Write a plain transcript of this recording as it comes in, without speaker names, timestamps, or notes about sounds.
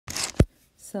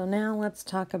So now let's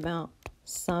talk about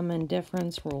sum and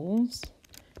difference rules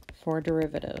for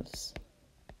derivatives.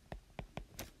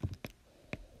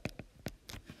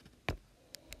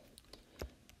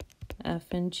 F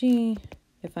and G,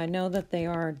 if I know that they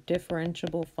are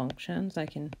differentiable functions, I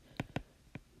can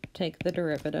take the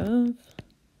derivative.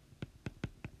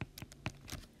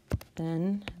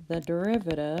 Then the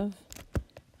derivative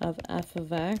of f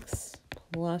of x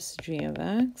plus g of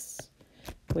x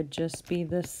would just be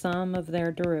the sum of their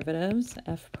derivatives,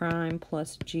 f prime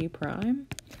plus g prime.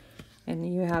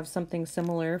 And you have something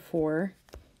similar for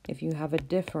if you have a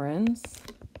difference,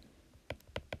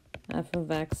 f of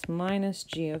x minus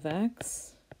g of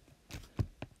x,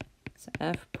 it's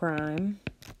f prime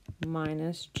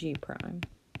minus g prime.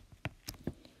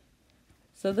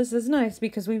 So this is nice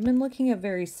because we've been looking at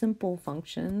very simple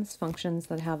functions, functions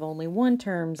that have only one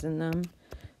terms in them,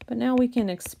 but now we can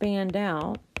expand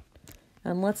out.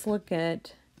 And let's look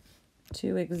at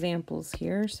two examples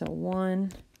here. So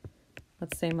one,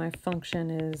 let's say my function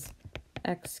is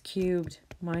x cubed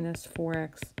minus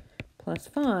 4x plus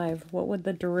 5. What would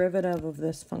the derivative of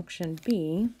this function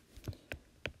be?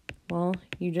 Well,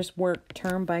 you just work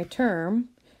term by term.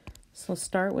 So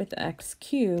start with x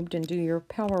cubed and do your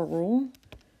power rule,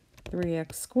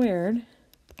 3x squared.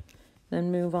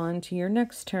 Then move on to your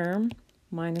next term,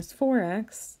 minus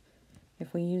 4x.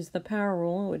 If we use the power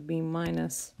rule, it would be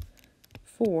minus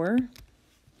 4,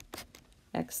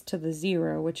 x to the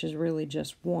 0, which is really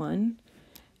just 1.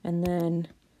 And then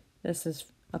this is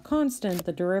a constant.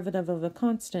 The derivative of a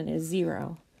constant is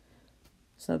 0.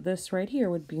 So this right here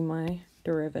would be my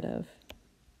derivative.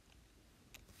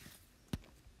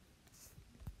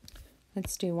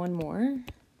 Let's do one more.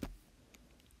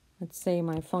 Let's say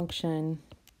my function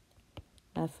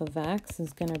f of x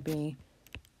is going to be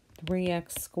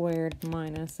 3x squared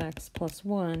minus x plus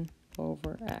 1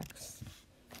 over x.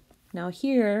 Now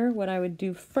here, what I would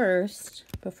do first,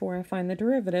 before I find the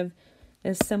derivative,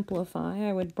 is simplify.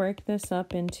 I would break this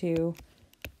up into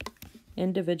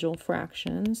individual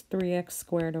fractions, 3x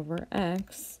squared over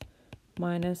x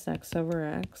minus x over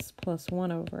x plus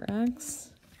 1 over x.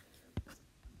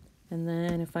 And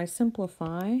then if I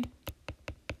simplify,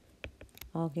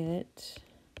 I'll get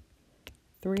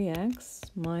 3x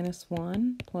minus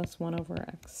 1 plus 1 over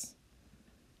x.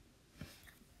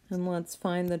 And let's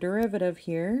find the derivative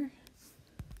here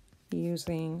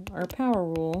using our power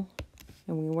rule.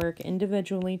 And we work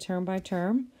individually term by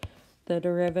term. The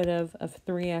derivative of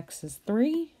 3x is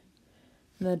 3.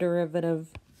 The derivative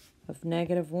of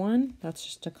negative 1, that's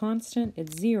just a constant,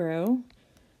 it's 0.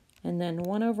 And then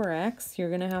 1 over x, you're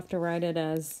going to have to write it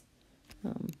as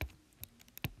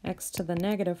x to the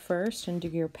negative first and do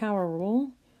your power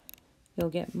rule. You'll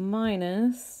get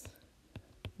minus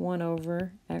 1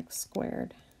 over x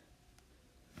squared.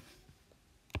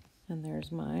 And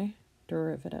there's my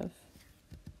derivative.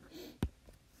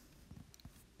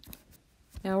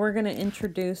 Now we're going to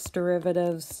introduce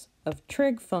derivatives of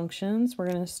trig functions. We're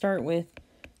going to start with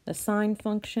the sine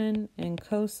function and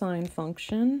cosine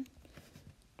function.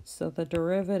 So the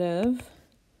derivative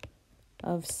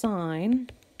of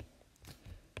sine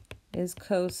is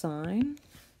cosine,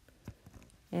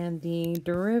 and the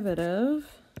derivative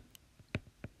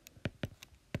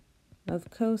of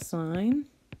cosine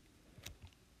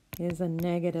is a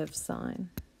negative sine.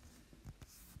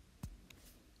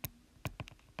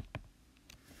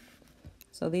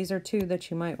 So these are two that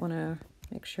you might want to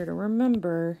make sure to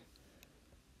remember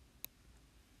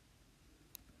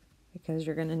because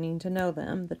you're going to need to know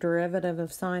them. The derivative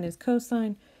of sine is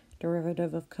cosine,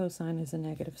 derivative of cosine is a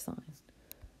negative sine.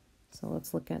 So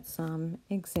let's look at some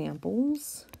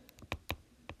examples.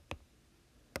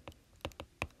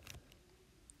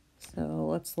 So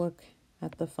let's look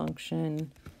at the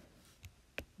function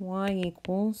y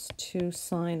equals 2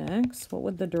 sine x. What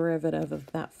would the derivative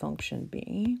of that function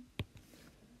be?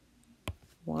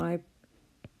 I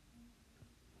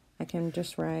can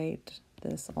just write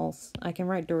this also. I can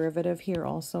write derivative here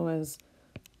also as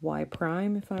y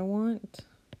prime if I want.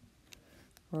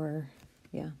 Or,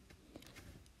 yeah.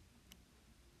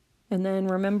 And then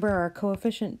remember our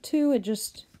coefficient 2, it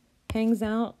just hangs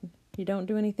out. You don't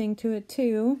do anything to it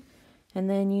too. And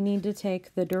then you need to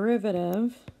take the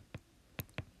derivative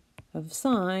of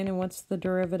sine. And what's the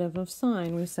derivative of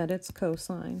sine? We said it's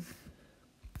cosine.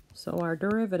 So our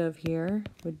derivative here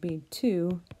would be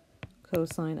 2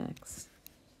 cosine x.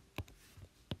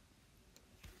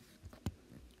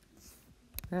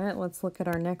 All right, let's look at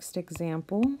our next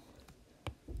example.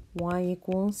 Y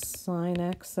equals sine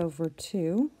x over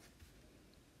 2.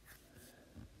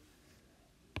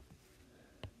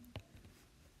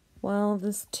 Well,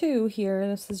 this 2 here,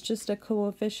 this is just a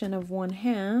coefficient of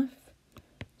 1/2.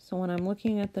 So when I'm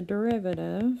looking at the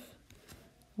derivative,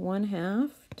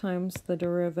 1/2 times the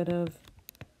derivative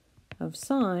of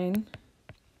sine,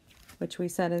 which we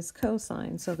said is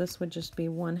cosine. So this would just be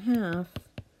 1/2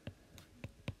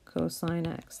 cosine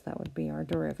x. That would be our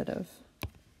derivative.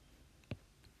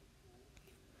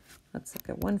 Let's look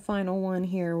at one final one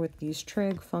here with these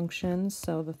trig functions.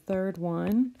 So the third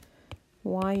one,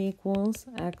 y equals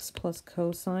x plus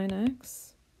cosine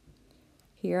x.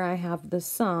 Here I have the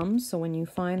sum, so when you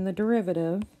find the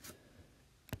derivative,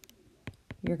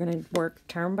 you're going to work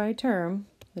term by term.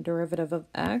 The derivative of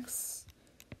x,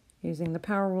 using the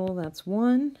power rule, that's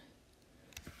 1.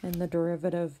 And the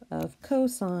derivative of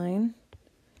cosine,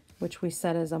 which we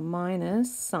set as a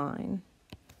minus sine.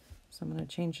 So I'm going to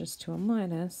change this to a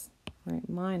minus, right?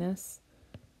 Minus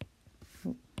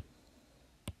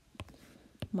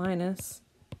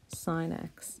sine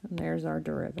x. And there's our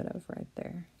derivative right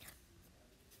there.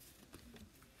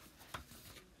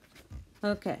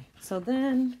 Okay, so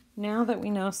then, now that we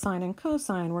know sine and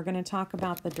cosine, we're going to talk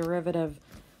about the derivative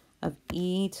of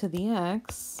e to the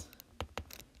x,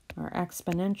 our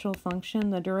exponential function.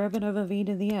 The derivative of e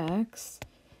to the x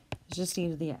is just e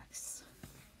to the x.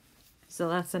 So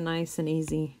that's a nice and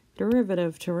easy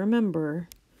derivative to remember.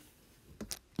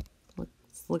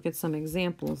 Let's look at some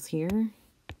examples here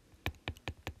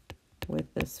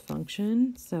with this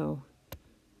function. So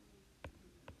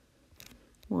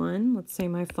let's say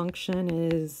my function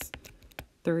is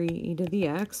 3e to the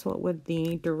x. What would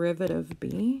the derivative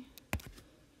be?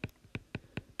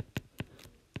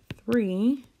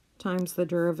 3 times the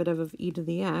derivative of e to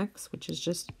the x, which is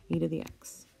just e to the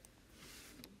x.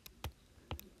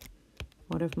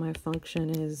 What if my function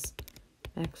is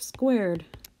x squared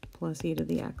plus e to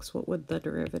the x? What would the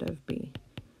derivative be?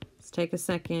 Let's take a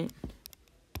second.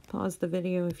 Pause the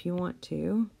video if you want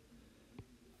to.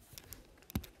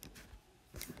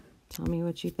 Tell me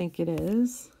what you think it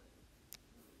is.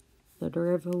 The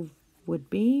derivative would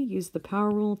be, use the power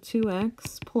rule,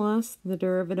 2x plus the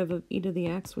derivative of e to the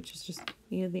x, which is just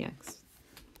e to the x.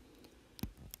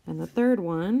 And the third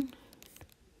one,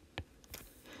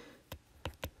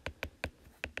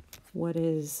 what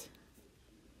is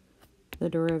the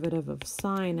derivative of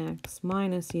sine x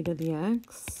minus e to the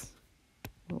x?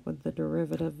 What would the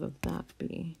derivative of that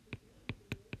be?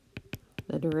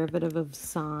 The derivative of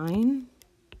sine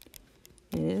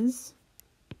is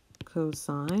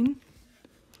cosine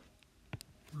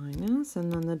minus, and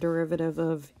then the derivative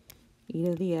of e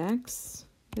to the x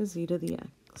is e to the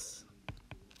x.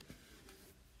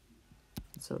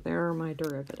 So there are my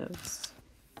derivatives.